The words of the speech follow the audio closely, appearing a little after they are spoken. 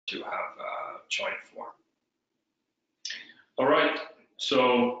to have joined for. All right,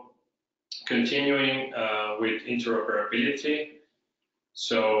 so continuing with interoperability.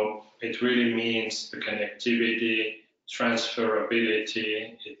 So it really means the connectivity,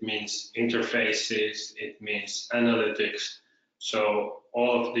 transferability, it means interfaces, it means analytics. So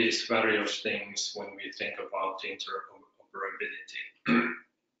all of these various things when we think about interoperability.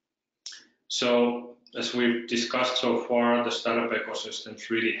 So as we've discussed so far, the startup ecosystems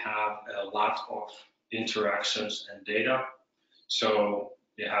really have a lot of interactions and data. So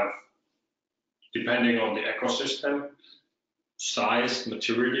you have, depending on the ecosystem, size,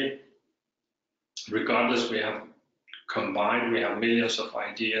 maturity, regardless, we have millions of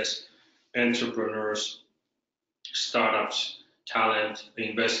ideas, entrepreneurs, startups, talent,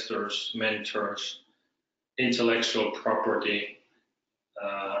 investors, mentors, intellectual property,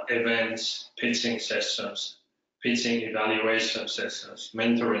 events, pitching sessions, pitching evaluation sessions,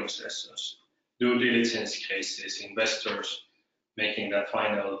 mentoring sessions, due diligence cases, investors making that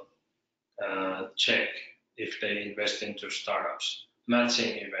final check if they invest into startups,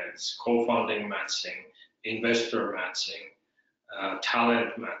 matching events, co-founding matching, investor matching,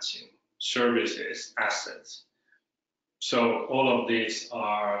 talent matching, services, assets. So all of these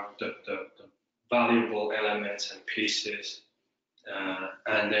are the valuable elements and pieces,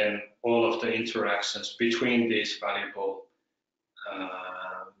 and then all of the interactions between these valuable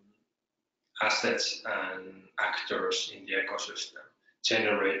assets and actors in the ecosystem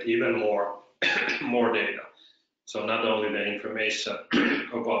generate even more data. So not only the information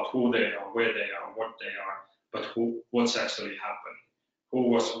about who they are, where they are, what they are, but what's actually happening, who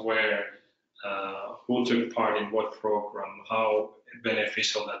was where, who took part in what program, how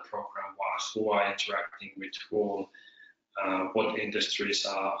beneficial that program was, who are interacting with whom, what industries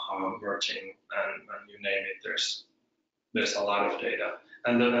are merging, and you name it. There's a lot of data,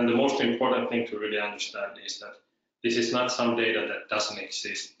 and the most important thing to really understand is that this is not some data that doesn't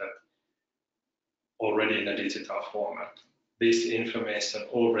exist, that already in a digital format. This information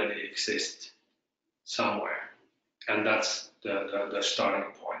already exists somewhere, and that's the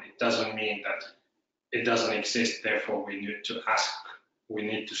starting point. It doesn't mean that it doesn't exist, therefore we need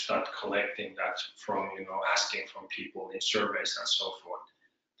to start collecting that from, asking from people in surveys and so forth.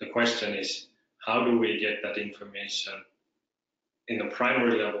 The question is, how do we get that information in the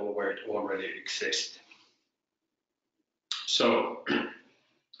primary level where it already exists? So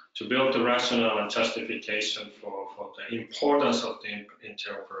to build the rationale and justification for the importance of the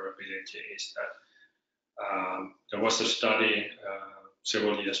interoperability is that there was a study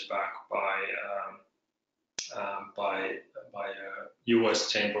several years back by U.S.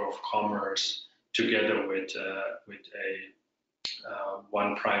 Chamber of Commerce together with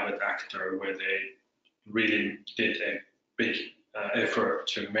one private actor, where they really did a big effort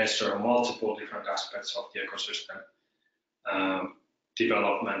to measure multiple different aspects of the ecosystem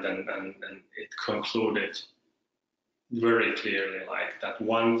development, and it concluded very clearly like that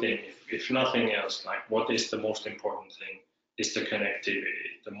one thing, if nothing else, like what is the most important thing is the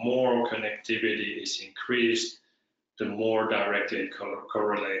connectivity. The more connectivity is increased, the more directly it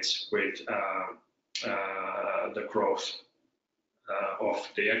correlates with the growth of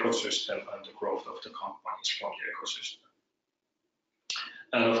the ecosystem and the growth of the companies from the ecosystem.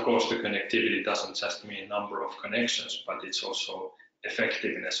 And of course, the connectivity doesn't just mean number of connections, but it's also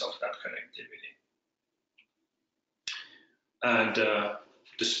effectiveness of that connectivity. And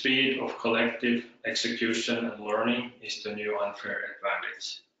the speed of collective execution and learning is the new unfair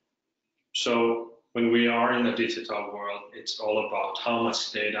advantage. So when we are in a digital world, it's all about how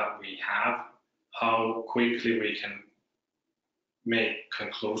much data we have, how quickly we can make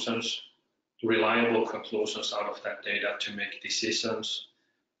conclusions, reliable conclusions out of that data to make decisions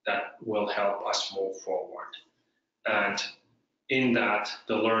that will help us move forward. And in that,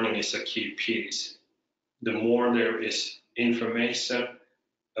 the learning is a key piece. The more there is information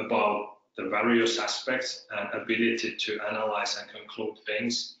about the various aspects and ability to analyze and conclude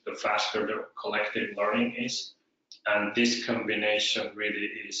things, the faster the collective learning is. And this combination really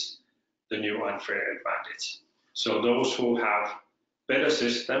is the new unfair advantage. So those who have better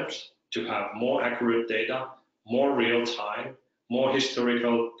systems to have more accurate data, more real time, more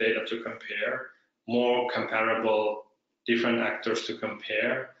historical data to compare, more comparable different actors to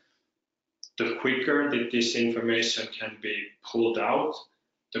compare, the quicker that this information can be pulled out,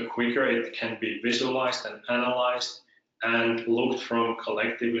 the quicker it can be visualized and analyzed and looked from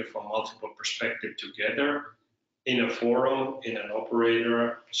collectively from multiple perspectives together in a forum, in an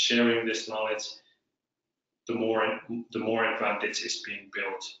operator, sharing this knowledge, the more advantage is being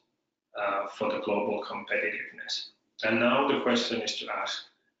built for the global competitiveness. And now the question is to ask,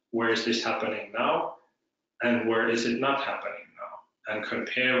 where is this happening now and where is it not happening now, and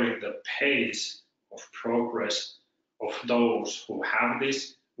comparing the pace of progress of those who have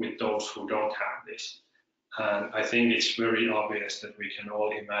this with those who don't have this. And I think it's very obvious that we can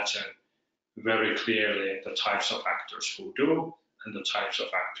all imagine very clearly the types of actors who do and the types of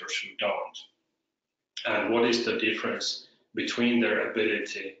actors who don't. And what is the difference between their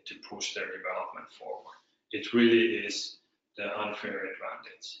ability to push their development forward? It really is the unfair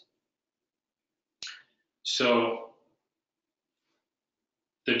advantage. So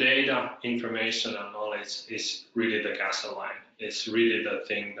the data, information, and knowledge is really the gasoline. It's really the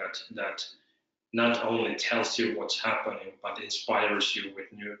thing that not only tells you what's happening, but inspires you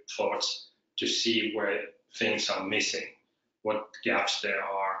with new thoughts to see where things are missing, what gaps there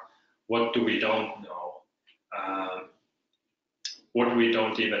are, what do we don't know, what we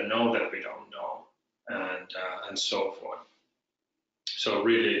don't even know that we don't know, and so forth. So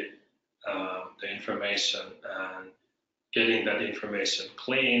really, the information and getting that information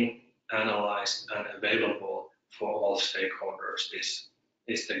clean, analyzed, and available for all stakeholders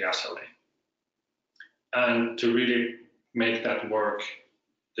is the gasoline. And to really make that work,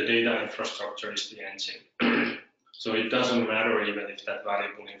 the data infrastructure is the engine. So it doesn't matter even if that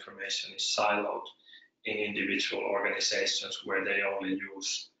valuable information is siloed in individual organizations where they only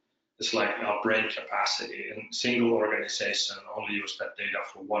use, it's like our brain capacity, and single organization only use that data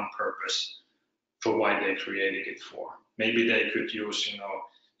for one purpose, for why they created it for. Maybe they could use,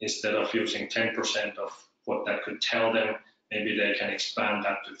 instead of using 10% of what that could tell them, maybe they can expand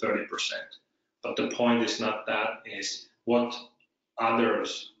that to 30%. But the point is not that, is what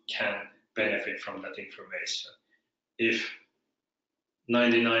others can benefit from that information. If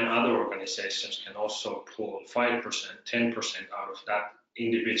 99 other organizations can also pull 5%, 10% out of that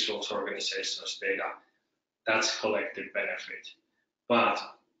individual's organization's data, that's collective benefit. But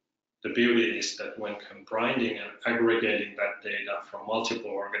the beauty is that when combining and aggregating that data from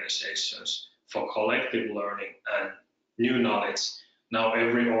multiple organizations for collective learning and new knowledge, now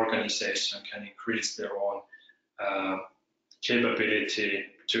every organization can increase their own capability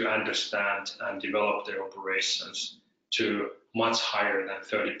to understand and develop their operations to much higher than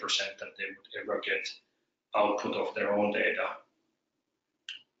 30% that they would ever get output of their own data.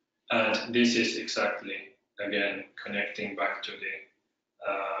 And this is exactly, again, connecting back to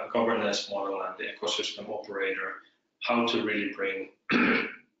the governance model and the ecosystem operator, how to really bring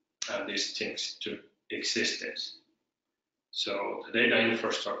these things to existence. So the data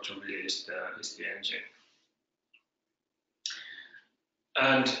infrastructure really is the engine.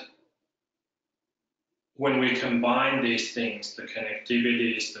 And when we combine these things, the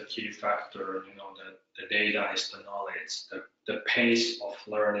connectivity is the key factor, the data is the knowledge, the pace of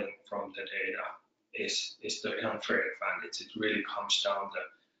learning from the data is the unfair advantage. It really comes down to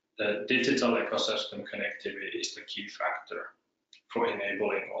the digital ecosystem connectivity is the key factor for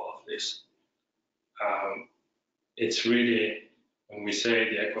enabling all of this. It's really, when we say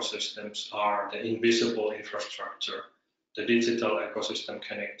the ecosystems are the invisible infrastructure, the digital ecosystem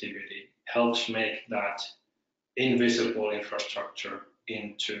connectivity helps make that invisible infrastructure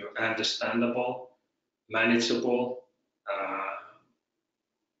into understandable, manageable,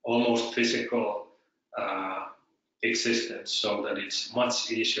 almost physical existence, so that it's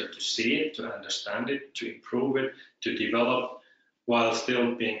much easier to see it, to understand it, to improve it, to develop, while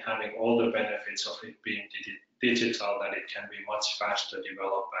still having all the benefits of it being digital, that it can be much faster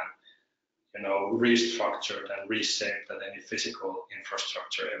developed and restructured and reshaped than any physical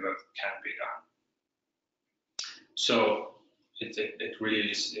infrastructure ever can be done. So it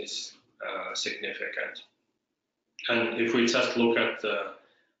really is significant. And if we just look at the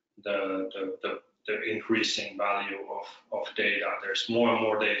increasing value of data, there's more and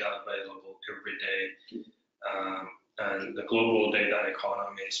more data available every day. And the global data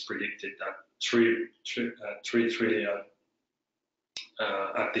economy is predicted that 3 trillion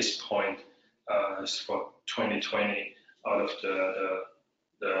at this point is for 2020 out of the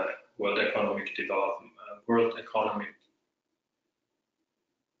World Economic Development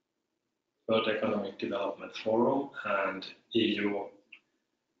Forum and EU.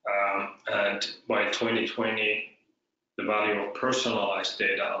 And by 2020, the value of personalized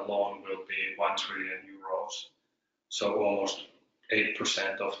data alone will be 1 trillion euros. So almost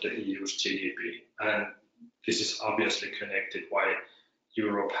 8% of the EU's GDP. And this is obviously connected why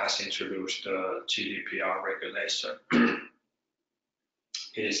Europe has introduced the GDPR regulation,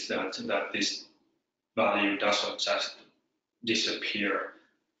 is that this value doesn't just disappear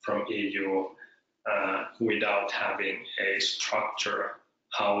from EU without having a structure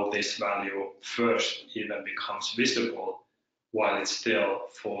how this value first even becomes visible while it's still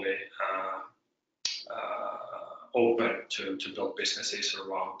fully open to build businesses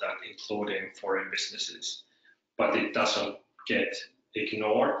around that, including foreign businesses. But it doesn't get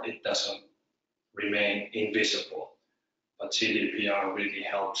ignored, it doesn't remain invisible. But GDPR really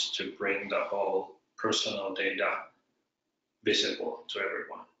helps to bring the whole personal data visible to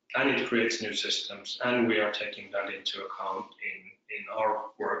everyone. And it creates new systems, and we are taking that into account in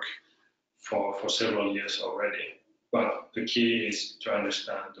our work for several years already. But the key is to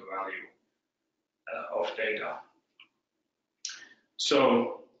understand the value of data.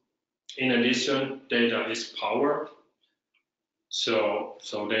 So in addition, data is power. So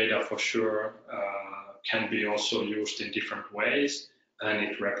data for sure can be also used in different ways, and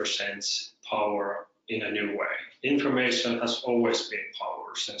it represents power in a new way. Information has always been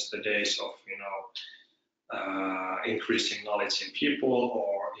power since the days of increasing knowledge in people,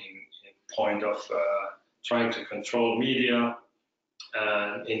 or in point of trying to control media.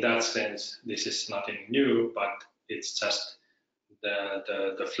 And in that sense, this is nothing new, but it's just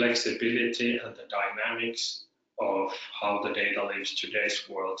the flexibility and the dynamics of how the data lives today's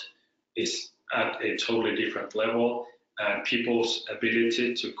world is at a totally different level, and people's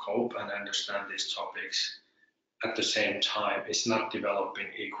ability to cope and understand these topics at the same time is not developing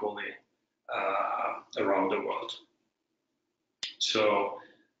equally around the world. So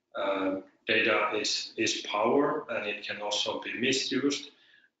data is power, and it can also be misused,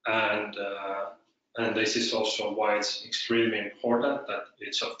 and this is also why it's extremely important that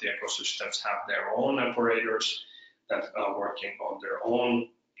each of the ecosystems have their own operators that are working on their own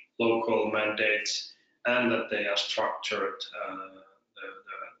local mandates, and that they are structured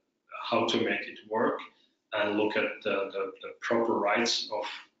how to make it work, and look at the proper rights of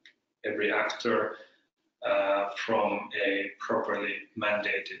every actor from a properly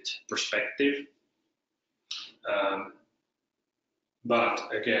mandated perspective. But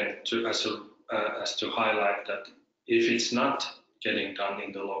again, as to highlight that if it's not getting done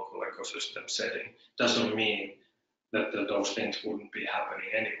in the local ecosystem setting, doesn't mean that those things wouldn't be happening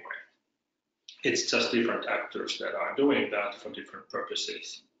anyway. It's just different actors that are doing that for different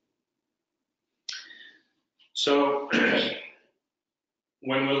purposes. So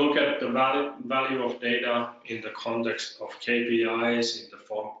when we look at the value of data in the context of KPIs, in the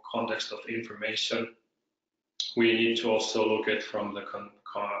context of information, we need to also look at from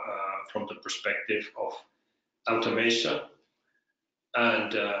the perspective of automation.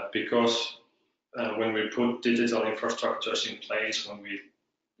 And because when we put digital infrastructures in place,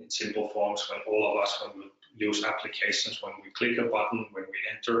 in simple forms, when we use applications, when we click a button, when we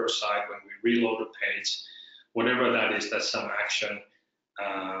enter a site, when we reload a page, whatever that is, that's some action.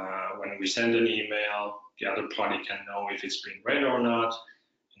 When we send an email, the other party can know if it's been read or not.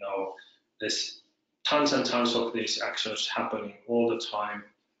 There's tons and tons of these actions happening all the time.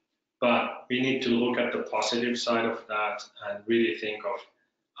 But we need to look at the positive side of that and really think of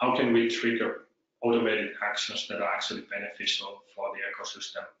how can we trigger automated actions that are actually beneficial for the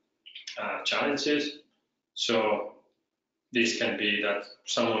ecosystem challenges. So this can be that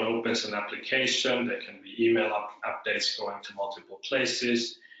someone opens an application, there can be email updates going to multiple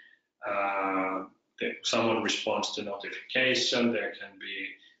places, someone responds to notification, there can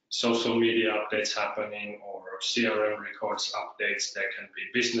be social media updates happening, or CRM records updates, there can be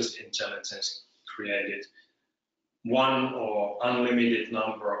business intelligence created. One or unlimited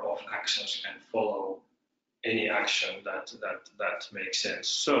number of actions can follow any action that makes sense.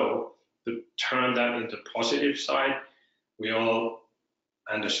 So to turn that into positive side, we all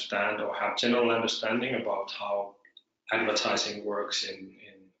understand or have general understanding about how advertising works in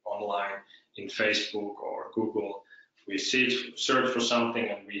online, in Facebook or Google. We search for something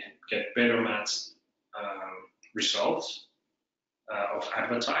and we get better matched results of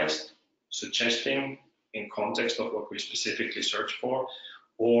advertised, suggesting in context of what we specifically search for,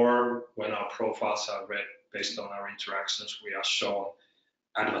 or when our profiles are read based on our interactions, we are shown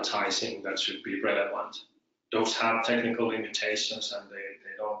advertising that should be relevant. Those have technical limitations and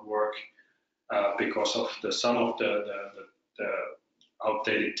they don't work because of some of the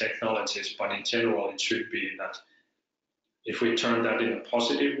outdated technologies, but in general it should be that if we turn that in a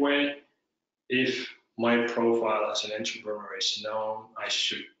positive way, if my profile as an entrepreneur is known, I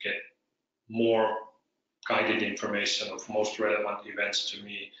should get more guided information of most relevant events to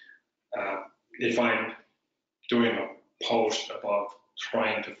me. If I'm doing a post about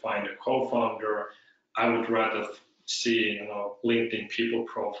trying to find a co-founder, I would rather see LinkedIn people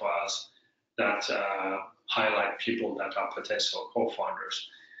profiles that highlight people that are potential co-founders.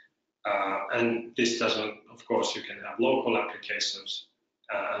 And this doesn't, of course, you can have local applications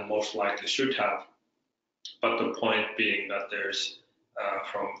and most likely should have But the point being that there's,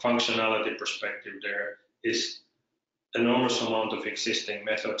 from functionality perspective, there is enormous amount of existing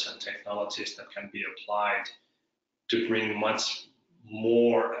methods and technologies that can be applied to bring much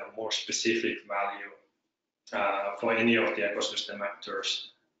more and more specific value for any of the ecosystem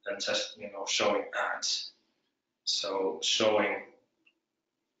actors than just showing ads. So showing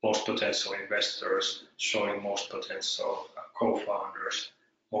most potential investors, showing most potential co-founders,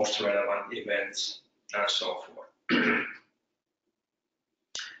 most relevant events, and so forth.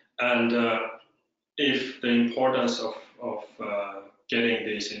 And if the importance of getting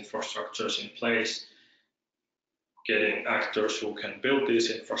these infrastructures in place, getting actors who can build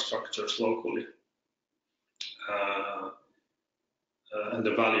these infrastructures locally, and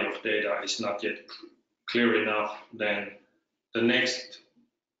the value of data is not yet clear enough, then the next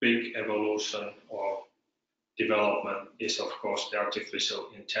big evolution or development is, of course, the artificial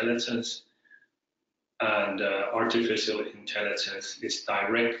intelligence. And artificial intelligence is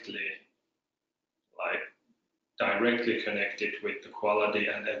directly connected with the quality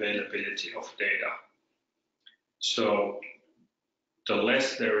and availability of data. So the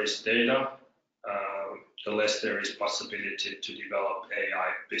less there is data, the less there is possibility to develop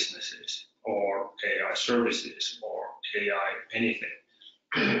AI businesses or AI services or AI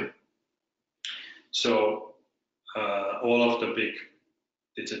anything. So all of the big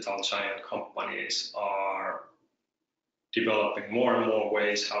digital giant companies are developing more and more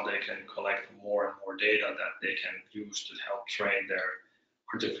ways how they can collect more and more data that they can use to help train their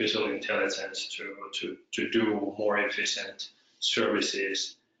artificial intelligence to do more efficient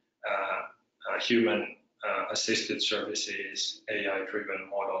services, human assisted services, AI-driven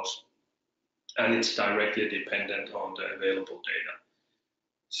models, and it's directly dependent on the available data.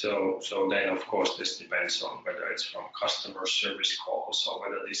 So then, of course, this depends on whether it's from customer service calls, or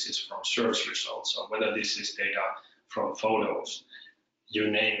whether this is from search results, or whether this is data from photos, you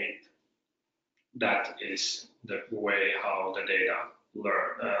name it. That is the way how the data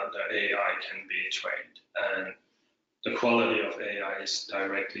learn, the AI can be trained. And the quality of AI is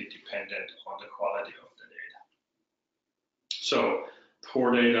directly dependent on the quality of the data. So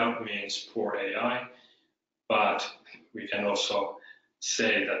poor data means poor AI, but we can also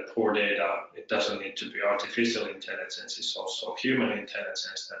say that poor data, it doesn't need to be artificial intelligence, it's also human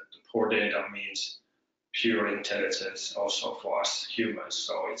intelligence, that the poor data means pure intelligence also for us humans.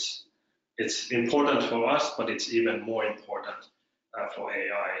 So it's important for us, but it's even more important for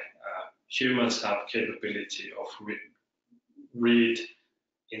AI. Humans have capability of read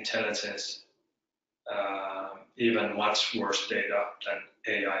intelligence, even much worse data than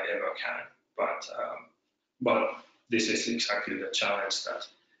AI ever can. But this is exactly the challenge that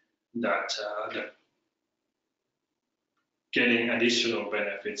getting additional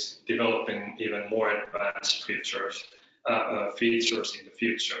benefits, developing even more advanced features in the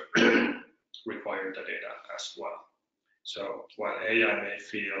future require the data as well. So while AI may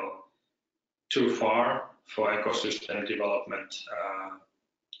feel too far for ecosystem development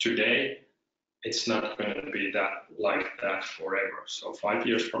today, it's not going to be like that forever. So 5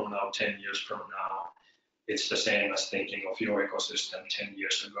 years from now, 10 years from now, it's the same as thinking of your ecosystem 10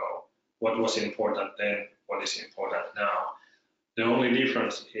 years ago. What was important then, what is important now? The only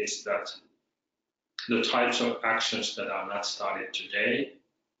difference is that the types of actions that are not started today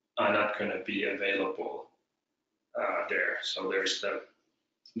are not going to be available there. So there's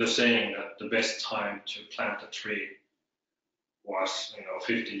the saying that the best time to plant a tree was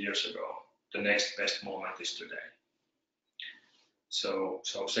 50 years ago. The next best moment is today. So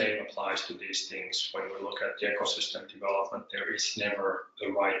same applies to these things. When we look at the ecosystem development, there is never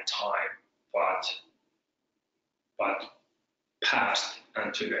the right time, but past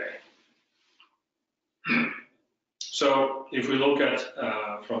and today. So if we look at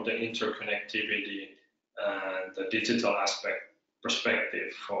from the interconnectivity and the digital aspect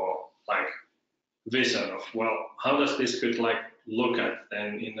perspective for vision of, well, how does this could look at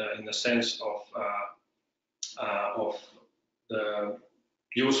then in the sense of the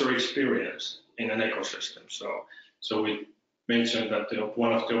user experience in an ecosystem. So we mentioned that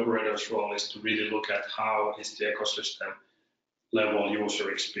one of the operators' role is to really look at how is the ecosystem level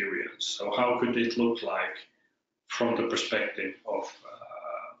user experience. So how could it look like from the perspective of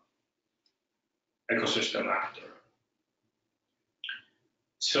ecosystem actor?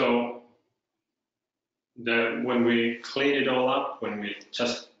 So when we clean it all up, when we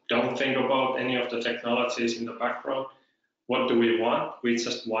just don't think about any of the technologies in the background, what do we want? We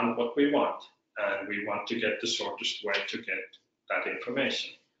just want what we want, and we want to get the shortest way to get that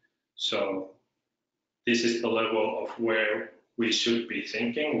information. So this is the level of where we should be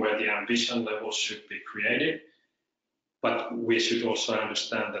thinking, where the ambition levels should be created. But we should also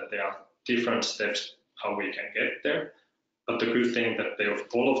understand that there are different steps how we can get there. But the good thing that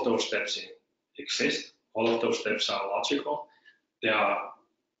all of those steps exist, all of those steps are logical. There are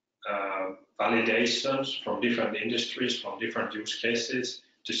validations from different industries, from different use cases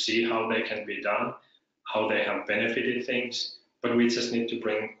to see how they can be done, how they have benefited things. But we just need to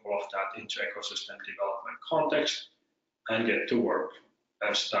bring all of that into ecosystem development context and get to work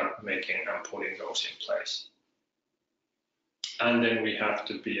and start making and putting those in place. And then we have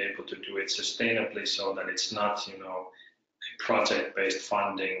to be able to do it sustainably so that it's not, a project-based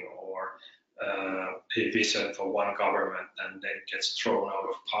funding or a vision for one government and then gets thrown out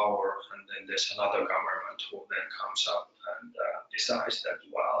of power, and then there's another government who then comes up and decides that,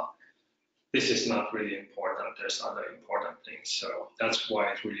 well, this is not really important, there's other important things. So that's why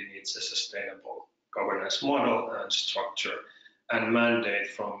it really needs a sustainable governance model and structure and mandate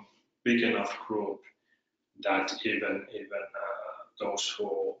from big enough group that even those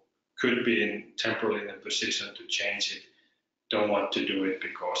who could be temporarily in a position to change it don't want to do it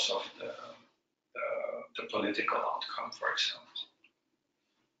because of the political outcome, for example.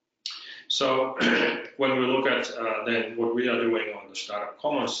 So when we look at then what we are doing on the Startup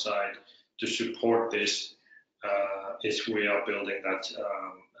Commons side to support this is we are building that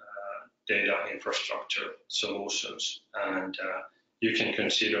data infrastructure solutions, and you can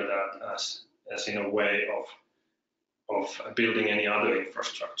consider that as in a way of building any other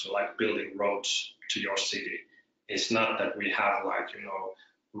infrastructure, like building roads to your city. It's not that we have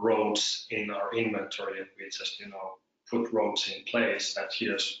roads in our inventory and we just put roads in place, that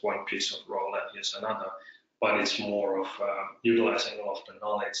here's one piece of road and here's another, but it's more of utilizing all of the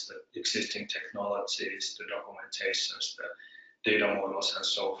knowledge, the existing technologies, the documentations, the data models and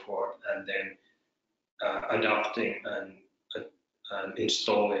so forth, and then adapting and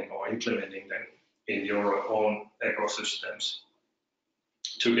installing or implementing them in your own ecosystems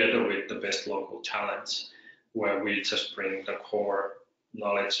together with the best local talents, where we just bring the core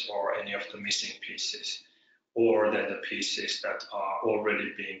knowledge or any of the missing pieces, or then the pieces that are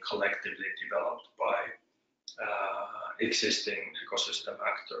already being collectively developed by existing ecosystem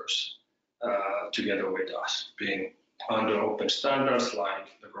actors together with us, being under open standards like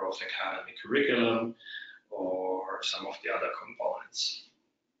the Growth Academy curriculum or some of the other components.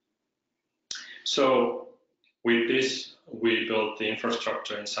 So with this, we built the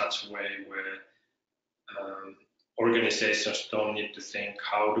infrastructure in such a way where organizations don't need to think,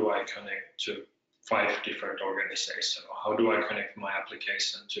 how do I connect to 5 different organizations, or how do I connect my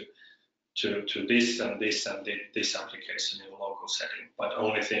application to this and this and this application in a local setting, but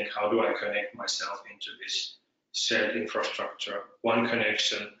only think, how do I connect myself into this shared infrastructure, one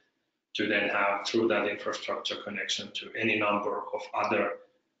connection to then have through that infrastructure connection to any number of other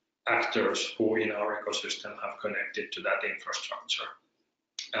actors who in our ecosystem have connected to that infrastructure.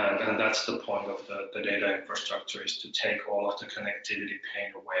 And that's the point of the data infrastructure, is to take all of the connectivity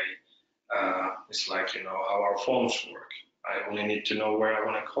pain away. It's like, how our phones work. I only need to know where I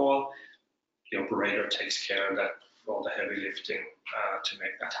want to call. The operator takes care of that, all the heavy lifting to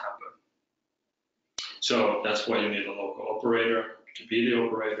make that happen. So that's why you need a local operator to be the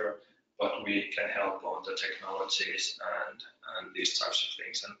operator, but we can help on the technologies and these types of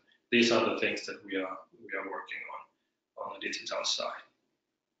things. And these are the things that we are working on the digital side.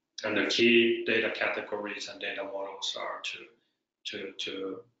 And the key data categories and data models are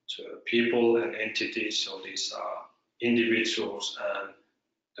to people and entities. So these are individuals and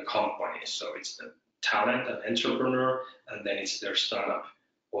the companies. So it's the talent and entrepreneur, and then it's their startup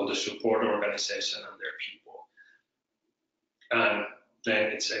or the support organization and their people. And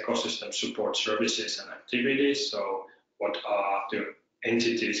then it's ecosystem support services and activities. So what are the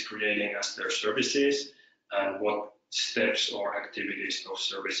entities creating as their services, and what steps or activities those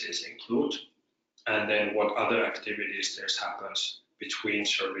services include, and then what other activities there happens between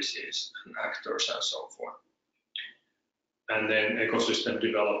services and actors and so forth. And then ecosystem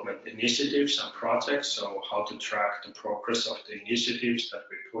development initiatives and projects, so how to track the progress of the initiatives that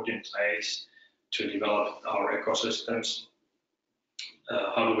we put in place to develop our ecosystems.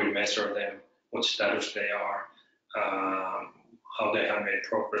 How do we measure them, what status they are, how they have made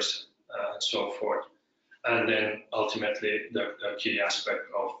progress, and so forth. And then ultimately the key aspect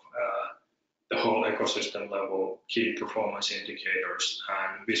of the whole ecosystem level, key performance indicators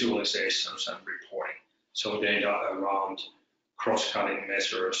and visualizations and reporting. So data around cross-cutting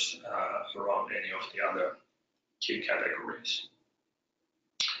measures around any of the other key categories.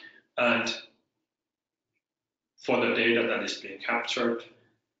 And for the data that is being captured,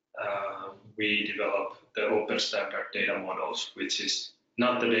 we develop the open standard data models, which is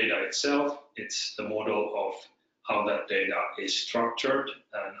not the data itself, it's the model of how that data is structured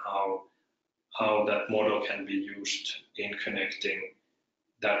and how that model can be used in connecting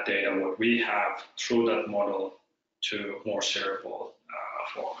that data, what we have through that model, to more shareable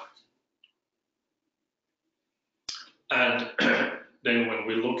format. And then when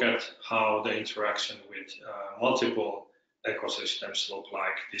we look at how the interaction with multiple ecosystems look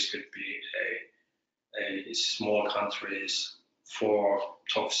like, this could be a small countries, 4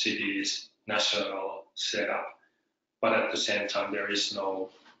 top cities, national setup, but at the same time there is no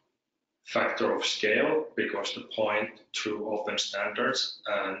factor of scale, because the point through open standards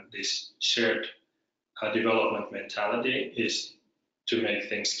and this shared development mentality is to make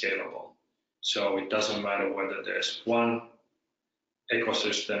things scalable. So it doesn't matter whether there's one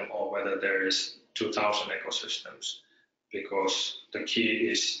ecosystem or whether there is 2,000 ecosystems, because the key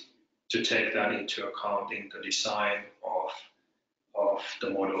is to take that into account in the design of the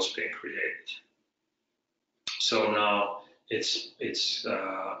models being created. So now it's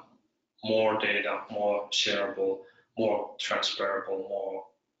more data, more shareable, more transferable,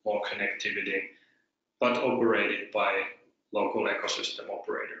 more connectivity, but operated by local ecosystem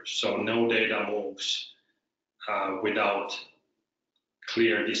operators. So no data moves without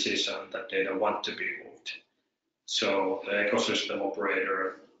clear decision that data want to be moved. So the ecosystem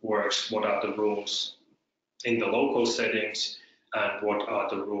operator works what are the rules in the local settings and what are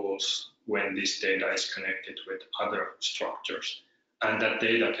the rules when this data is connected with other structures. And that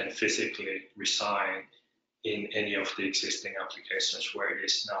data can physically reside in any of the existing applications where it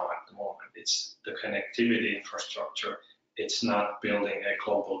is now at the moment. It's the connectivity infrastructure. It's not building a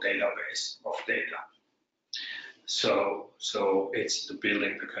global database of data. So it's the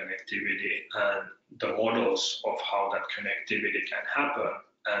building the connectivity and the models of how that connectivity can happen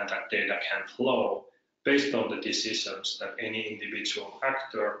and that data can flow based on the decisions that any individual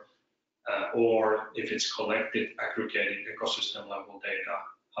actor or if it's collected, aggregated ecosystem level data,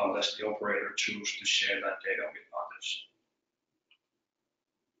 how does the operator choose to share that data with others?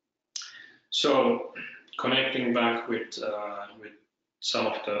 So connecting back with some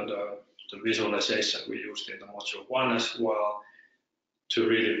of the visualization we used in the module 1 as well, to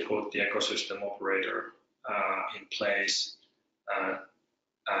really put the ecosystem operator in place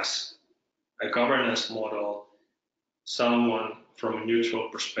as a governance model, someone from a neutral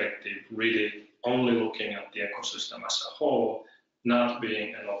perspective, really only looking at the ecosystem as a whole, not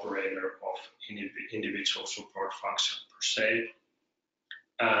being an operator of individual support function per se.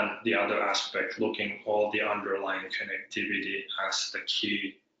 And the other aspect, looking all the underlying connectivity as the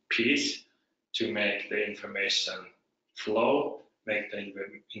key piece to make the information flow, make the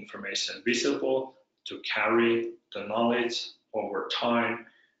information visible, to carry the knowledge over time,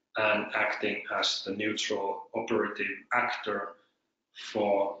 and acting as the neutral operative actor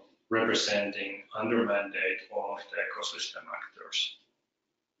for representing under mandate all of the ecosystem actors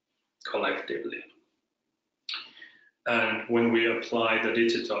collectively. And when we apply the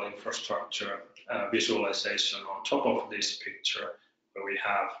digital infrastructure visualization on top of this picture, where we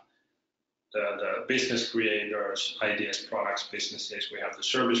have the business creators, ideas, products, businesses, we have the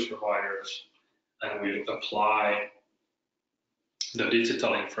service providers, and we apply the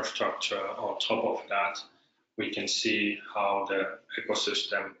digital infrastructure on top of that, we can see how the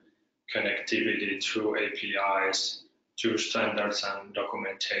ecosystem connectivity through APIs, through standards and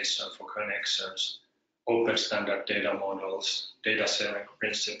documentation for connections, open standard data models, data sharing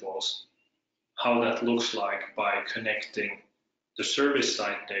principles, how that looks like by connecting the service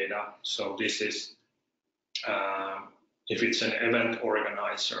side data. So this is, if it's an event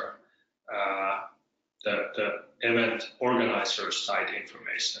organizer, the event organizer side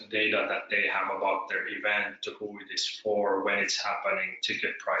information, data that they have about their event, to who it is for, when it's happening,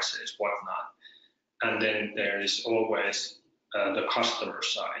 ticket prices, whatnot. And then there is always the customer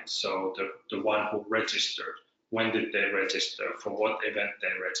side, so the one who registered, when did they register, for what event they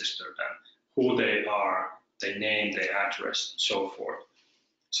registered, and who they are, their name, their address, so forth.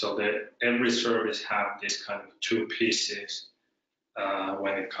 So that every service have this kind of two pieces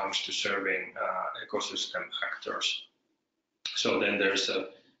when it comes to serving ecosystem actors. So then there's a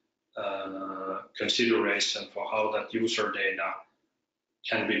consideration for how that user data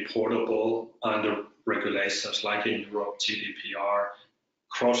can be portable under regulations like in Europe, GDPR,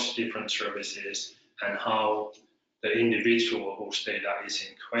 cross different services, and how the individual whose data is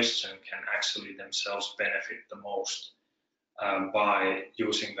in question can actually themselves benefit the most by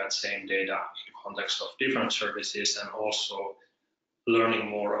using that same data in context of different services, and also learning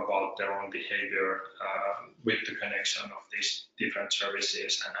more about their own behavior with the connection of these different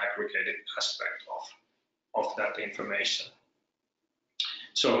services and aggregated aspect of that information.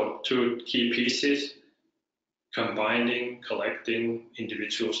 So two key pieces: combining, collecting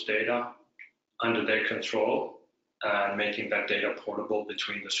individuals' data under their control and making that data portable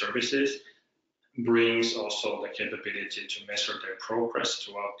between the services brings also the capability to measure their progress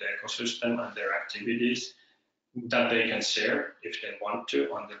throughout the ecosystem and their activities that they can share if they want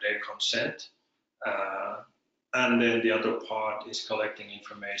to under their consent. And then the other part is collecting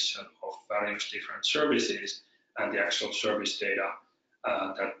information of various different services and the actual service data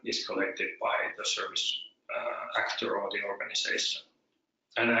that is collected by the service actor or the organization,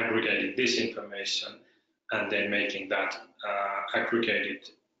 and aggregating this information and then making that aggregated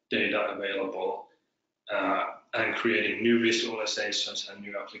data available and creating new visualizations and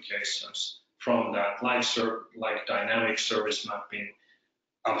new applications from that, like dynamic service mapping,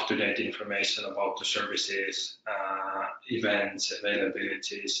 up-to-date information about the services, events,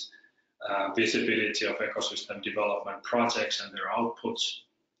 availabilities, visibility of ecosystem development projects and their outputs,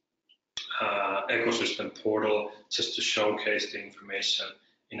 ecosystem portal just to showcase the information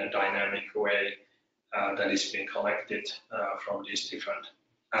in a dynamic way that is being collected from these different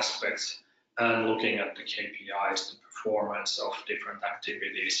aspects, and looking at the KPIs, the performance of different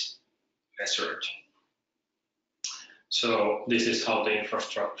activities measured. So this is how the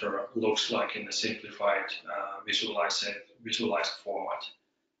infrastructure looks like in a simplified visualized format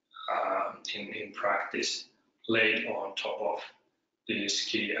in practice, laid on top of these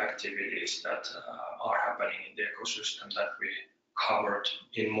key activities that are happening in the ecosystem that we covered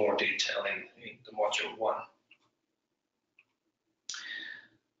in more detail in the module 1.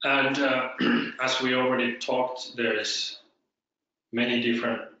 And as we already talked, there's many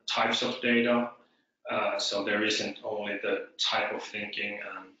different types of data. So there isn't only the type of thinking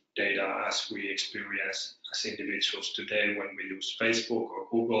and data as we experience as individuals today when we use Facebook or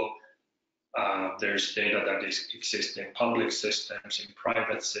Google. There's data that exists in public systems, in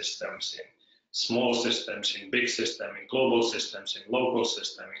private systems, in small systems, in big systems, in global systems, in local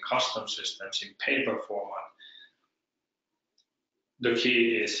systems, in custom systems, in paper format. The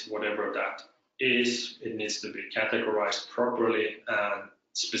key is whatever that is, it needs to be categorized properly, and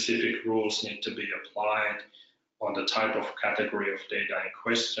specific rules need to be applied on the type of category of data in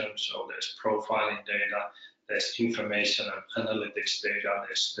question. So there's profiling data, there's information and analytics data,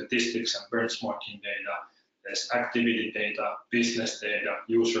 there's statistics and benchmarking data, there's activity data, business data,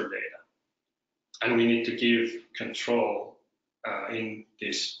 user data. And we need to give control in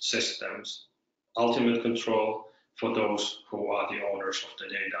these systems, ultimate control for those who are the owners of the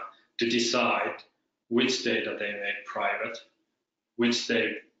data, to decide which data they make private, which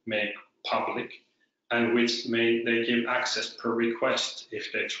they make public, and which they give access per request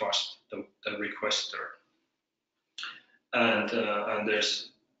if they trust the requester. And there's,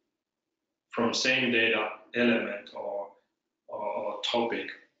 from same data element or topic,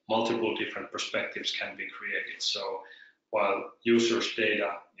 multiple different perspectives can be created. So while users'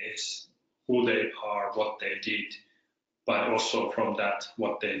 data is who they are, what they did, but also from that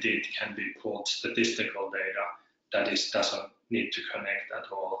what they did can be pulled statistical data that doesn't need to connect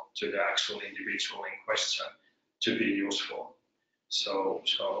at all to the actual individual in question to be useful.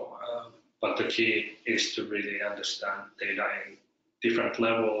 But the key is to really understand data in different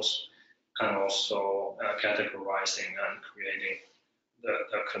levels, and also categorizing and creating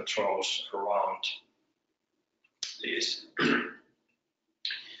the controls around these.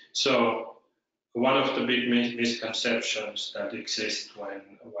 So one of the big misconceptions that exist when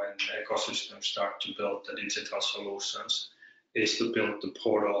ecosystems start to build the digital solutions is to build the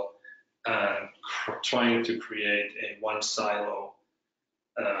portal and trying to create a one silo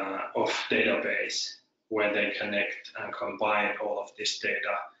of database where they connect and combine all of this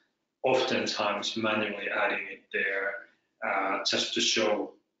data, oftentimes manually adding it there just to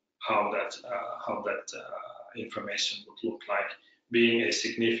show how that information would look like, being a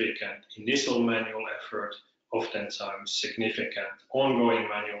significant initial manual effort, oftentimes significant ongoing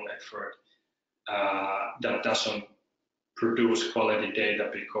manual effort that doesn't produce quality data,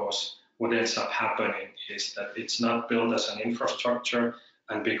 because what ends up happening is that it's not built as an infrastructure,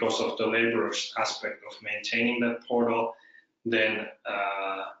 and because of the laborious aspect of maintaining that portal, then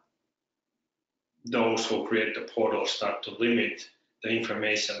those who create the portal start to limit the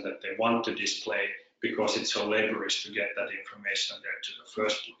information that they want to display, because it's so laborious to get that information there to the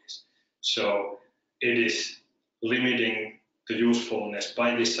first place. So it is limiting the usefulness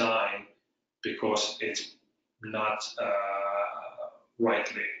by design because it's not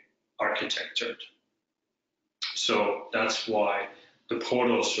rightly architectured. So that's why the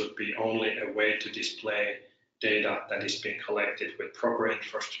portal should be only a way to display data that is being collected with proper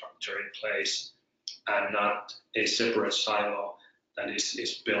infrastructure in place, and not a separate silo that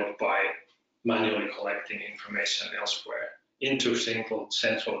is built by manually collecting information elsewhere into a single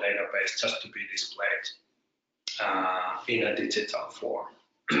central database just to be displayed in a digital form.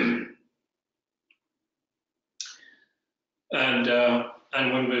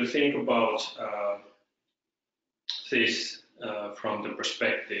 And when we think about this from the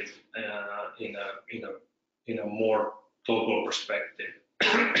perspective in a more global perspective,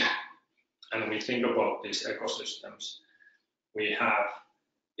 and we think about these ecosystems, we have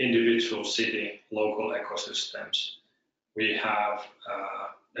individual city local ecosystems. We have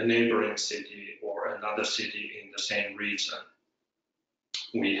a neighboring city or another city in the same region.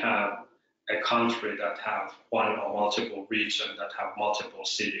 We have a country that have one or multiple regions that have multiple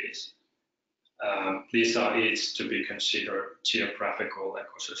cities. These are each to be considered geographical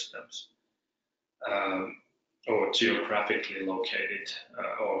ecosystems or geographically located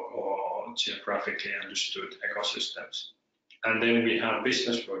or geographically understood ecosystems. And then we have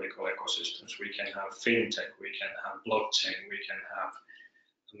business vertical ecosystems. We can have fintech, we can have blockchain, we can have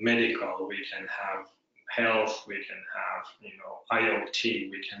medical, we can have health, we can have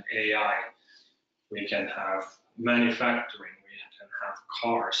IoT, we can AI, we can have manufacturing, we can have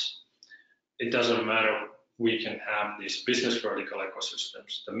cars. It doesn't matter. We can have these business vertical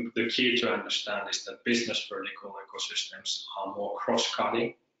ecosystems. The key to understand is that business vertical ecosystems are more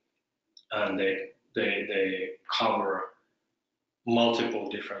cross-cutting, and they cover multiple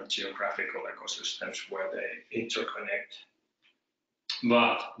different geographical ecosystems where they interconnect.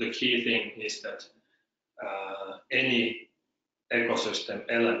 But the key thing is that any ecosystem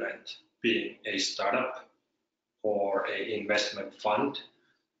element, being a startup or an investment fund,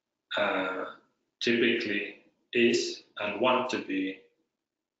 typically is and want to be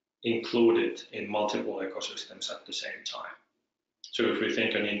included in multiple ecosystems at the same time. So if we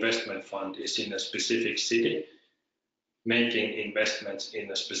think an investment fund is in a specific city, making investments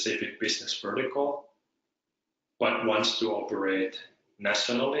in a specific business vertical, but wants to operate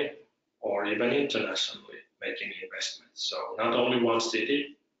nationally or even internationally, making investments. So not only one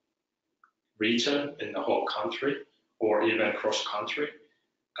city, region in the whole country, or even cross-country,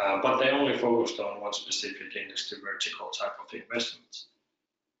 but they only focused on one specific industry vertical type of investments.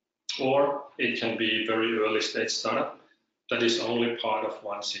 Or it can be very early stage startup that is only part of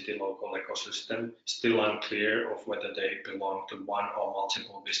one city local ecosystem, still unclear of whether they belong to one or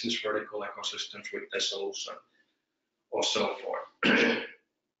multiple business vertical ecosystems with their solution or so forth.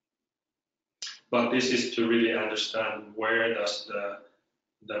 But this is to really understand where does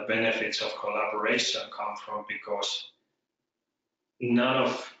the benefits of collaboration come from, because none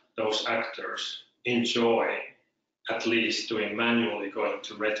of those actors enjoy at least doing manually going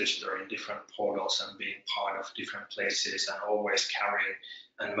to register in different portals and being part of different places and always carrying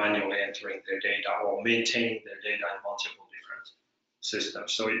and manually entering their data or maintaining their data in multiple different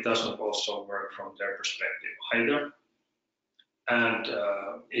systems. So it doesn't also work from their perspective either. And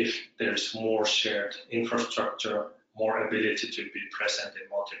if there's more shared infrastructure, more ability to be present in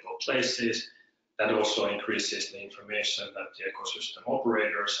multiple places, that also increases the information that the ecosystem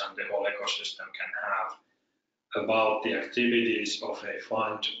operators and the whole ecosystem can have about the activities of a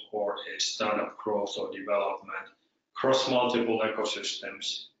fund or a startup growth or development across multiple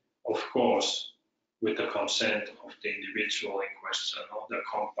ecosystems, of course, with the consent of the individual in question or the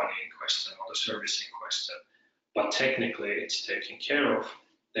company in question or the service in question. But technically it's taken care of,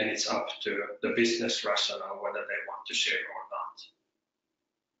 then it's up to the business rationale whether they want to share or not.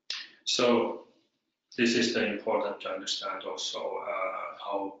 So this is the important to understand also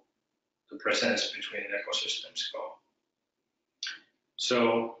how the presence between ecosystems go.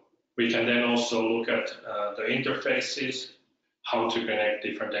 So we can then also look at the interfaces, how to connect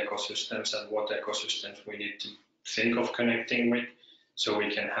different ecosystems and what ecosystems we need to think of connecting with. So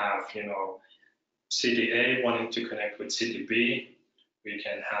we can have, city A wanting to connect with city B. We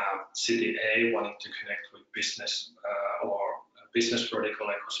can have city A wanting to connect with business or business vertical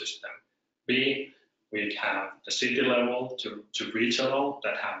ecosystem B. We have the city level to regional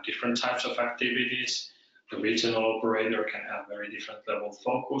that have different types of activities. The regional operator can have very different level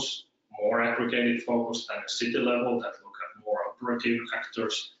focus, more aggregated focus than a city level that look at more operative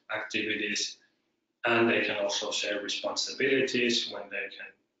actors, activities. And they can also share responsibilities when they can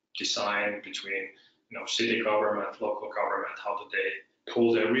design between city government, local government, how do they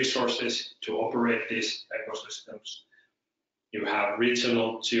pool their resources to operate these ecosystems. You have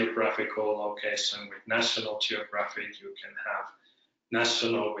regional geographical location with national geographic, you can have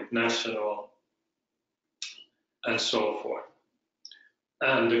national with national, and so forth.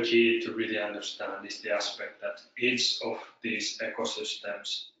 And the key to really understand is the aspect that each of these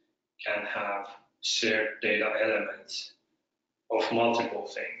ecosystems can have shared data elements of multiple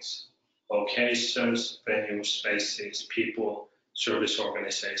things: locations, venues, spaces, people, service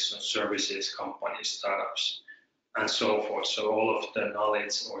organizations, services, companies, startups, and so forth. So all of the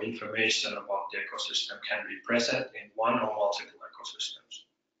knowledge or information about the ecosystem can be present in one or multiple ecosystems.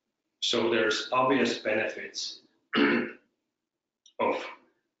 So there's obvious benefits of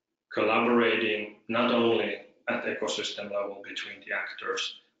collaborating not only at ecosystem level between the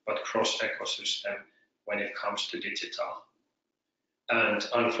actors, but cross ecosystem when it comes to digital. And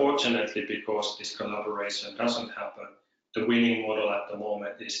unfortunately, because this collaboration doesn't happen, the winning model at the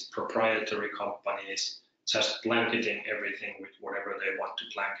moment is proprietary companies just blanketing everything with whatever they want to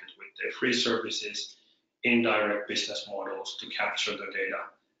blanket with their free services, indirect business models to capture the data,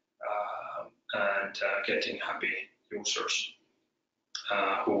 and getting happy users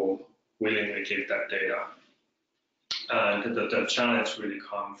who willingly give that data. And the challenge really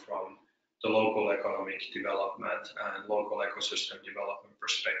comes from the local economic development and local ecosystem development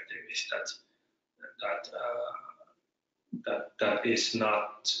perspective, is that is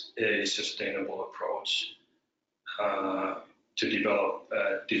not a sustainable approach to develop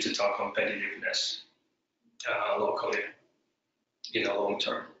digital competitiveness locally in the long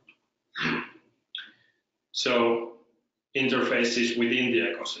term. So interfaces within the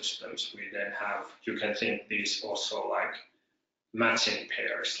ecosystems, we then have, you can think these also like matching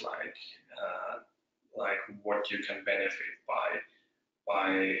pairs, like what you can benefit by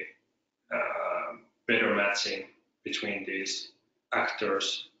better matching between these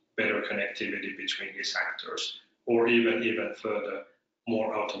actors, better connectivity between these actors, or even further,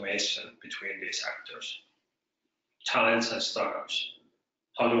 more automation between these actors. Talents and startups.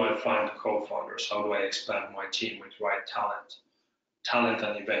 How do I find the co-founders? How do I expand my team with right talent? Talent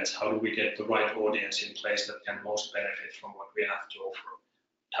and events. How do we get the right audience in place that can most benefit from what we have to offer?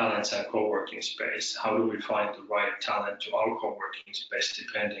 Talents and co-working space. How do we find the right talent to our co-working space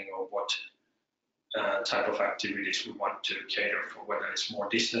depending on what type of activities we want to cater for, whether it's more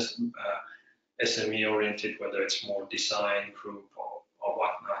business SME oriented, whether it's more design group or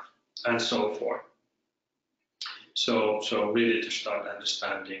whatnot, and so forth. So really to start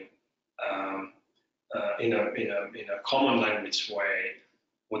understanding in a common language way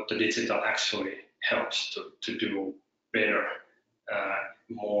what the digital actually helps to do better,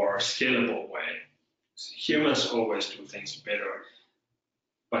 more scalable way. Humans always do things better,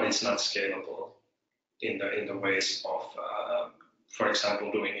 but it's not scalable in the ways of, for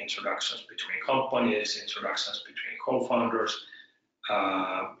example, doing introductions between companies, introductions between co-founders.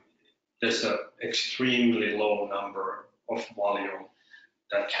 There's an extremely low number of volume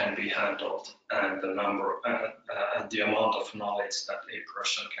that can be handled, and the number and the amount of knowledge that a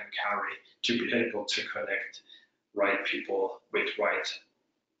person can carry to be able to connect right people with right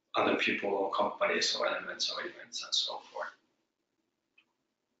other people or companies or elements or events and so forth.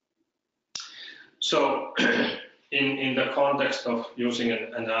 So in the context of using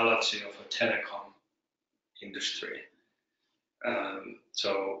an analogy of a telecom industry,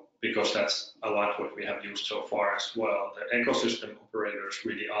 so because that's a lot what we have used so far as well, the ecosystem operators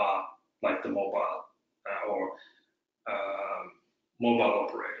really are like the mobile or mobile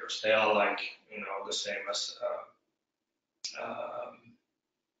operators. They are like, the same as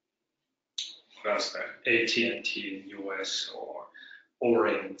AT&T in US or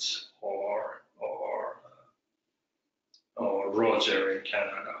Orange or Roger in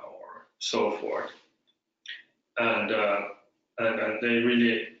Canada or so forth, and they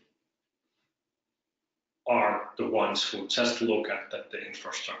really are the ones who just look at that the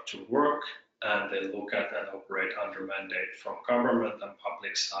infrastructure work, and they look at and operate under mandate from government and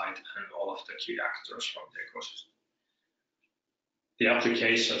public side and all of the key actors from the ecosystem. The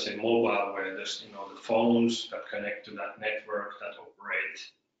applications in mobile, where there's the phones that connect to that network that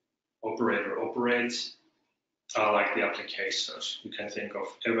operator operates, are like the applications. You can think of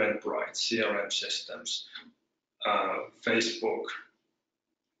Eventbrite, CRM systems, Facebook,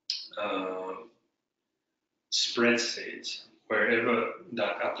 spreadsheets, wherever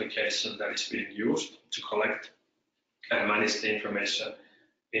that application that is being used to collect and manage the information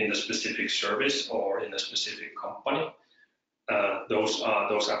in the specific service or in a specific company.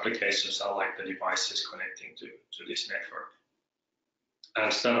 Those applications are like the devices connecting to this network.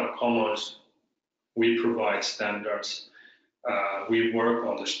 And Startup Commons, we provide standards. We work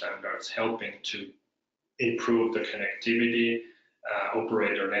on the standards, helping to improve the connectivity,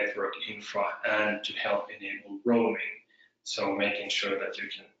 operator network infra, and to help enable roaming. So making sure that you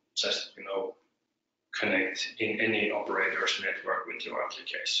can just connect in any operator's network with your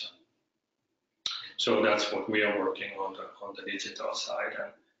application. So that's what we are working on the digital side,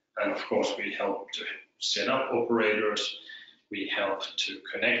 And of course, we help to set up operators. We help to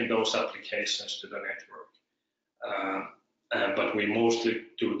connect those applications to the network. But we mostly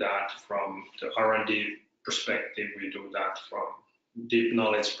do that from the R&D perspective. We do that from deep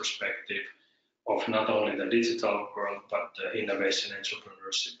knowledge perspective of not only the digital world, but the innovation,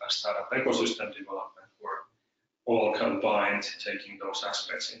 entrepreneurship, and startup ecosystem development work, all combined, taking those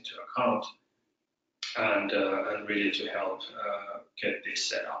aspects into account, and really to help get this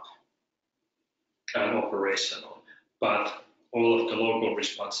set up and operational. But all of the local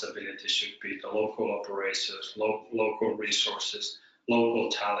responsibility should be the local operations, local resources, local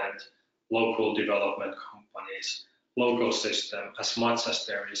talent, local development companies, local system, as much as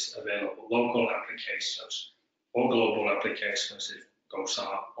there is available, local applications or global applications if those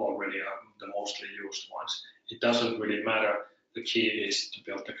are already the mostly used ones. It doesn't really matter. The key is to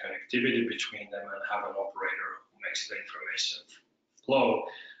build the connectivity between them and have an operator who makes the information flow.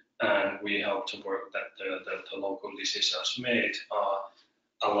 And we help to work that the local decisions made are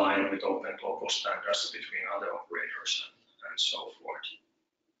aligned with open global standards between other operators and so forth.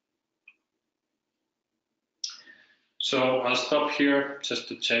 So I'll stop here just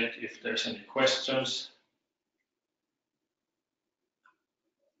to check if there's any questions.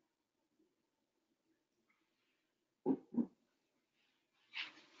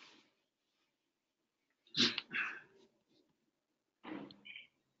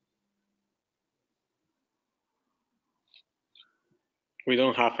 We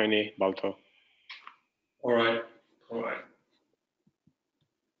don't have any, Balto. All right, all right.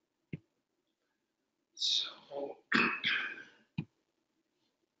 So,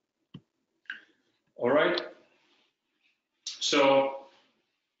 all right. So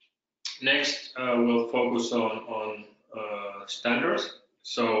next we'll focus on standards.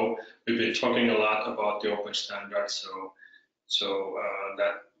 So we've been talking a lot about the open standards. So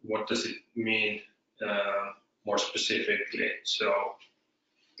that what does it mean more specifically? So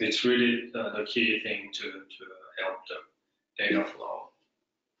it's really the key thing to help the data flow.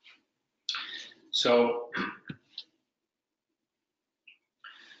 So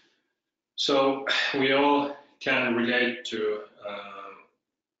we all can relate to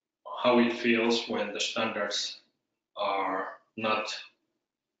how it feels when the standards are not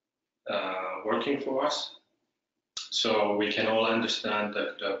working for us. So we can all understand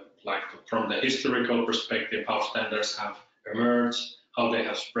that like from the historical perspective, how standards have emerged, how they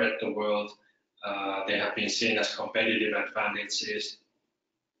have spread the world. They have been seen as competitive advantages,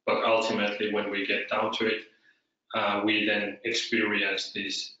 but ultimately when we get down to it, we then experience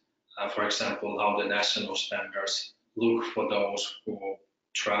this, for example, how the national standards look for those who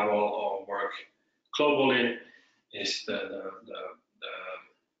travel or work globally is the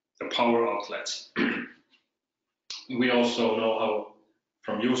power outlets. We also know how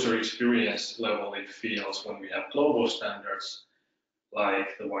from user experience level it feels when we have global standards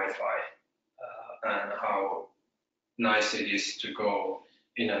like the Wi-Fi and how nice it is to go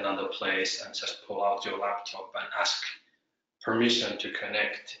in another place and just pull out your laptop and ask permission to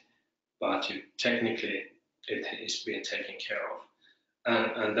connect, but technically it is being taken care of.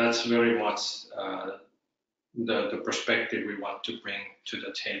 And that's very much the perspective we want to bring to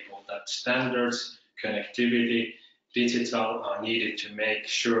the table, that standards, connectivity, digital are needed to make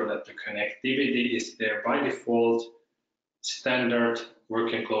sure that the connectivity is there by default, standard,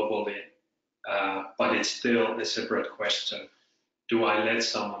 working globally, but it's still a separate question. Do I let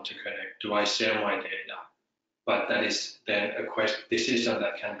someone to connect? Do I share my data? But that is then a decision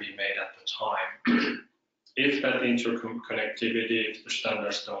that can be made at the time. If that interconnectivity, if the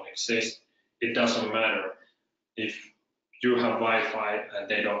standards don't exist, it doesn't matter. If you have Wi-Fi and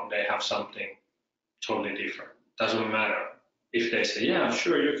they have something totally different. Doesn't matter. If they say, yeah,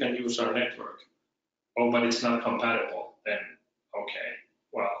 sure, you can use our network. Oh, but it's not compatible. Then, okay,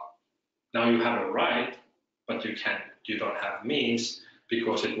 well, now you have a right, but you don't have means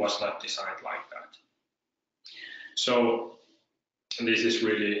because it was not designed like that. So this is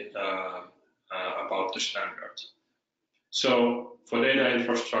really about the standards. So for data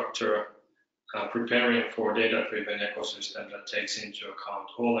infrastructure, preparing for data-driven ecosystem that takes into account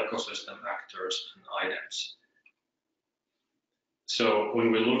all ecosystem actors and items. So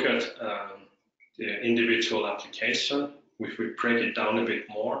when we look at the individual application, if we break it down a bit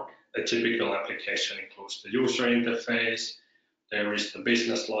more, a typical application includes the user interface. There is the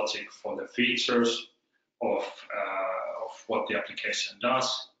business logic for the features of what the application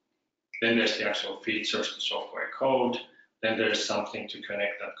does. Then there's the actual features, the software code. Then there's something to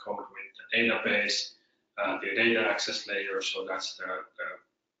connect that code with the database, the data access layer. So that's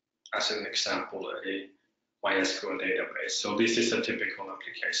as an example, a MySQL database. So this is a typical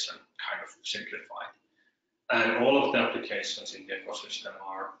application, kind of simplified. And all of the applications in the ecosystem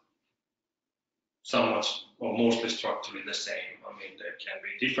are somewhat or mostly structurally the same. I mean, there can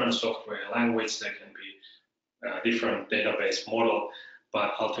be different software language, there can be different database model,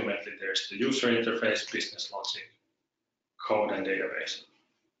 but ultimately there's the user interface, business logic, code, and database.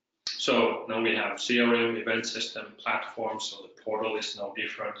 So now we have CRM, event system, platform, so the portal is no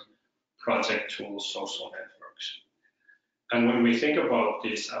different, project tools, social networks. And when we think about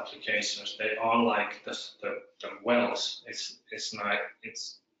these applications, they are like the wells. It's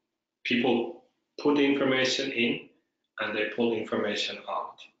people put information in and they pull information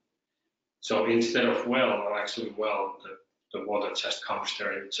out. So instead of the water just comes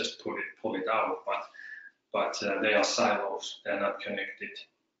there and you just pull it out, but they are silos. They're not connected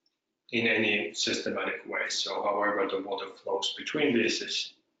in any systematic way. So however the water flows between these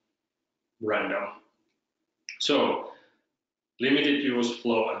is random. So limited use,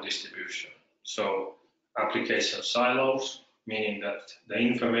 flow, and distribution. So application silos, meaning that the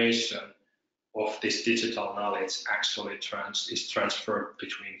information of this digital knowledge actually is transferred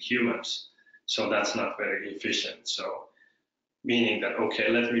between humans. So that's not very efficient. So meaning that, okay,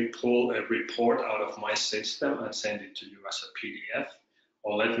 let me pull a report out of my system and send it to you as a PDF,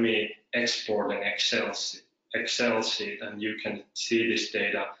 or let me export an Excel sheet and you can see this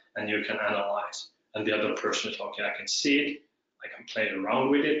data and you can analyze. And the other person is, okay, I can see it, I can play around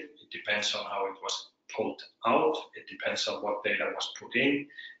with it. It depends on how it was pulled out. It depends on what data was put in.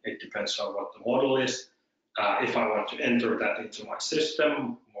 It depends on what the model is. If I want to enter that into my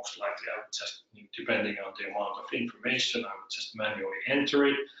system, most likely I would just, depending on the amount of information, I would just manually enter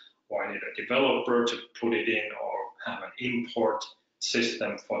it, or I need a developer to put it in, or have an import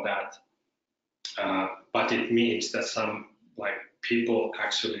system for that. But it means that some people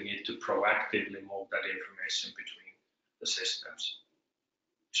actually need to proactively move that information between the systems.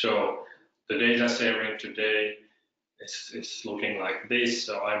 So the data sharing today is looking like this.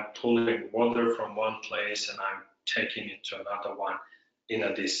 So I'm pulling water from one place and I'm taking it to another one in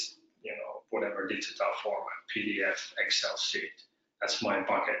this, whatever digital format, PDF, Excel sheet. That's my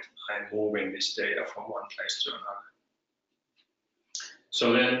bucket. I'm moving this data from one place to another.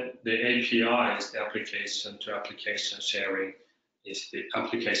 So then the APIs, the application to application sharing, is the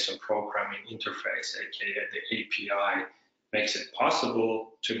application programming interface, aka the API, makes it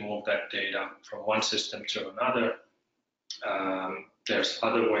possible to move that data from one system to another. There's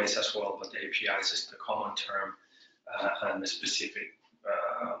other ways as well, but APIs is the common term and the specific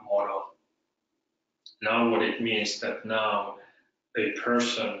model. Now what it means that now a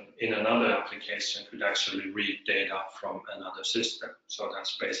person in another application could actually read data from another system. So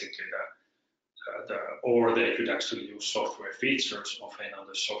that's basically or they could actually use software features of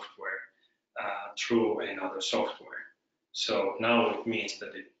another software through another software. So now it means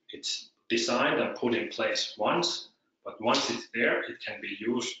that it's designed and put in place once, but once it's there, it can be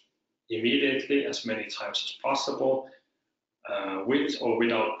used immediately as many times as possible, with or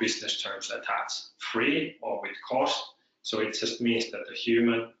without business terms attached, free or with cost. So it just means that the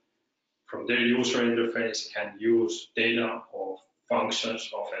human, from their user interface, can use data or functions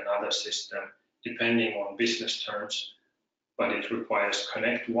of another system depending on business terms, but it requires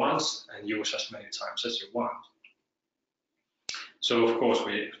connect once and use as many times as you want. So of course,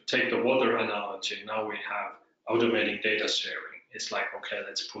 we take the water analogy. Now we have automating data sharing. It's like, okay,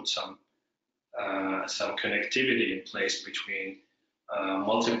 let's put some connectivity in place between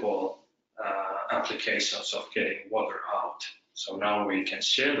multiple applications of getting water out. So now we can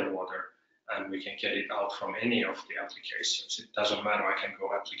share the water and we can get it out from any of the applications. It doesn't matter, I can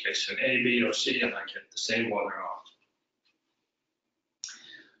go application A, B, or C and I get the same water out.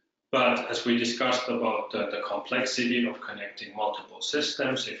 But as we discussed about the complexity of connecting multiple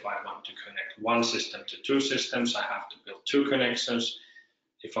systems, if I want to connect one system to two systems, I have to build two connections.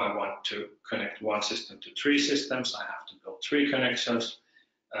 If I want to connect one system to three systems, I have to build three connections.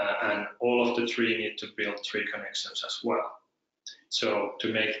 And all of the three need to build three connections as well. So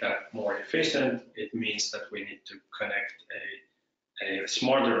to make that more efficient, it means that we need to connect a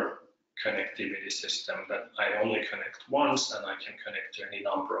smarter connectivity system that I only connect once and I can connect to any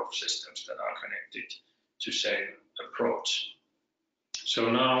number of systems that are connected to same approach.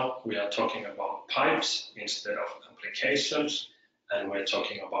 So now we are talking about pipes instead of applications, and we're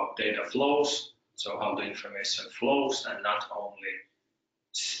talking about data flows, so how the information flows and not only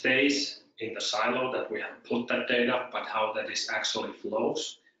stays in the silo that we have put that data, but how that is actually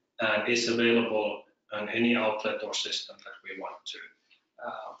flows and is available on any outlet or system that we want to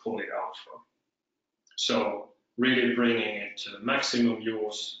pull it out from. So really bringing it to the maximum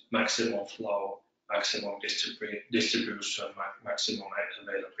use, maximum flow, maximum distribution, maximum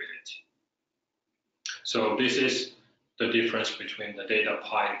availability. So this is the difference between the data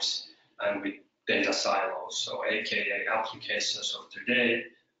pipes and with data silos. So AKA applications of today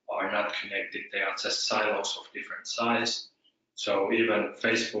are not connected, they are just silos of different size. So even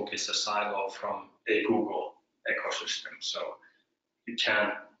Facebook is a silo from a Google ecosystem. So you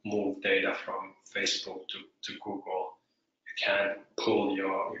can't move data from Facebook to Google. You can't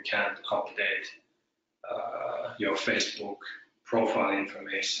you can't update your Facebook profile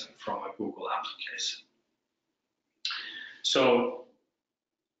information from a Google application. So,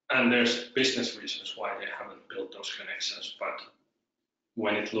 and there's business reasons why they haven't built those connections, but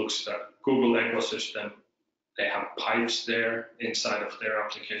when it looks at Google ecosystem, they have pipes there inside of their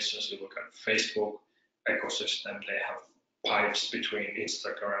applications. You look at Facebook ecosystem, they have pipes between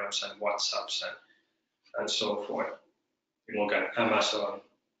Instagrams and WhatsApps and so forth. You look at Amazon.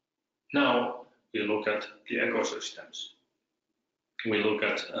 Now we look at the ecosystems. We look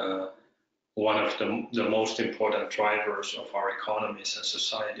at one of the most important drivers of our economies and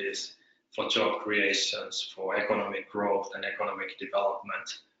societies for job creations, for economic growth and economic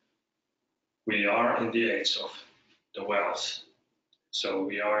development. We are in the age of the wells. So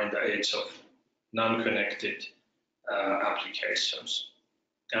we are in the age of non-connected applications.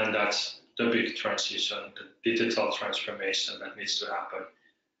 And that's the big transition, the digital transformation that needs to happen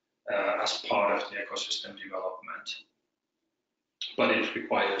as part of the ecosystem development. But it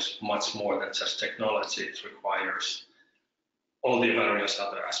requires much more than just technology. It requires all the various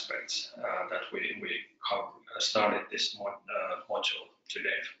other aspects that we started this module today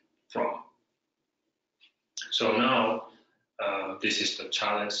from. So now this is the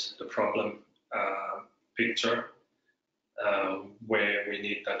challenge, the problem picture, where we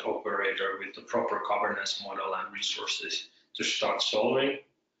need that operator with the proper governance model and resources to start solving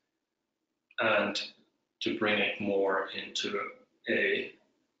and to bring it more into a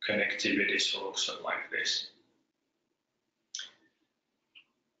connectivity solution like this.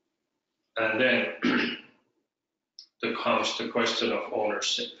 And then there comes the question of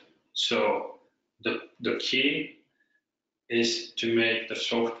ownership. So the key is to make the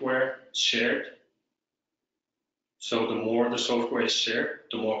software shared. So the more the software is shared,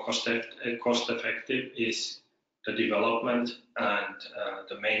 the more cost effective is the development and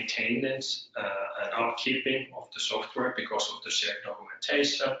the maintenance and upkeeping of the software because of the shared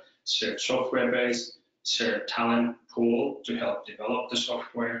documentation, shared software base, shared talent pool to help develop the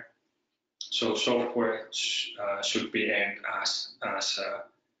software. So software should be aimed as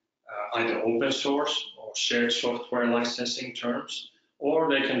either open source or shared software licensing terms, or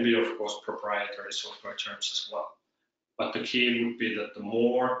they can be, of course, proprietary software terms as well. But the key would be that the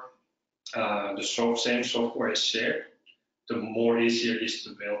more the same software is shared, the more easier it is to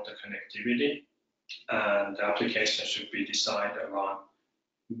build the connectivity, and the application should be designed around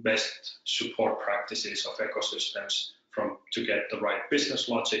best support practices of ecosystems to get the right business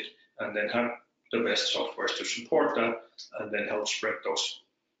logic, and then have the best softwares to support that, and then help spread those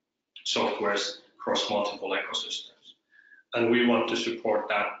softwares across multiple ecosystems. And we want to support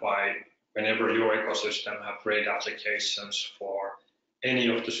that by, whenever your ecosystem have great applications for any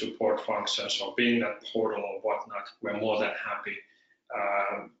of the support functions or being that portal or whatnot, we're more than happy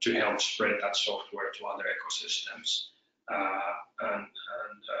to help spread that software to other ecosystems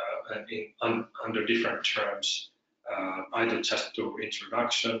under different terms, either just through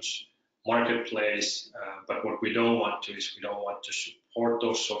introductions, marketplace, but what we don't want to is we don't want to support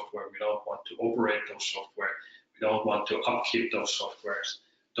those software, we don't want to operate those software, we don't want to upkeep those softwares.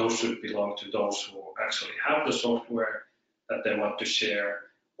 Those should belong to those who actually have the software that they want to share,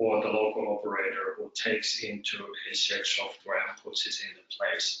 or the local operator who takes into a shared software and puts it into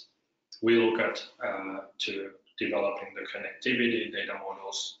place. We look at to developing the connectivity, data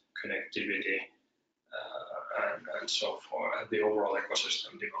models, connectivity, and so forth, and the overall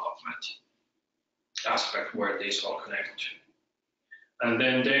ecosystem development aspect where these all connect. And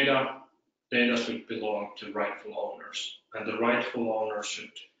then data should belong to rightful owners, and the rightful owner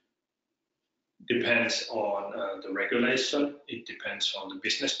should depends on the regulation, it depends on the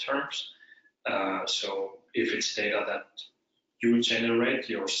business terms. So if it's data that you generate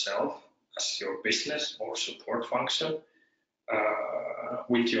yourself as your business or support function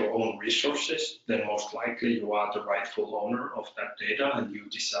with your own resources, then most likely you are the rightful owner of that data, and you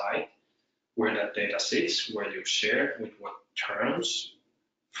decide where that data sits, where you share, with what terms,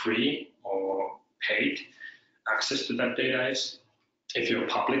 free or paid access to that data is. If you're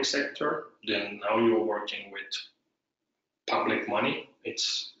public sector, then now you're working with public money.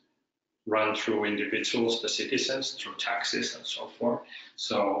 It's run through individuals, the citizens, through taxes and so forth.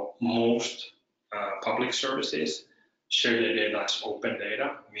 So most public services share their data as open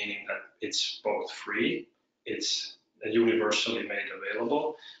data, meaning that it's both free, it's universally made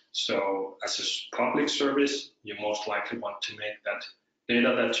available. So as a public service, you most likely want to make that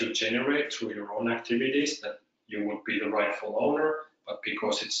data that you generate through your own activities, that you would be the rightful owner, but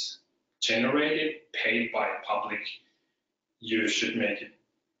because it's generated, paid by a public, you should make it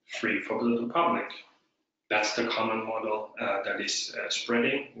free for the public. That's the common model that is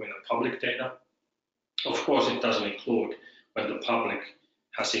spreading with the public data. Of course, it doesn't include when the public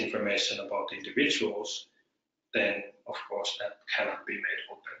has information about individuals, then of course that cannot be made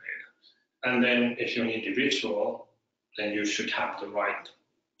open data. And then if you're an individual, then you should have the right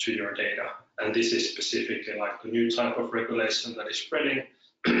to your data. And this is specifically like the new type of regulation that is spreading,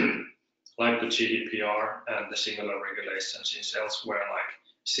 like the GDPR and the similar regulations in elsewhere, like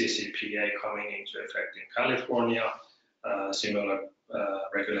CCPA coming into effect in California, similar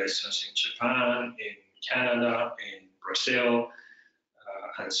regulations in Japan, in Canada, in Brazil,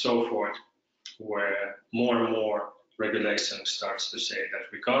 and so forth, where more and more regulation starts to say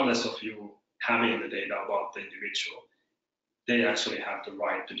that regardless of you having the data about the individual, they actually have the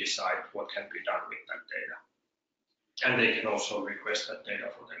right to decide what can be done with that data. And they can also request that data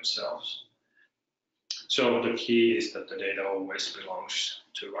for themselves. So the key is that the data always belongs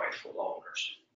to rightful owners.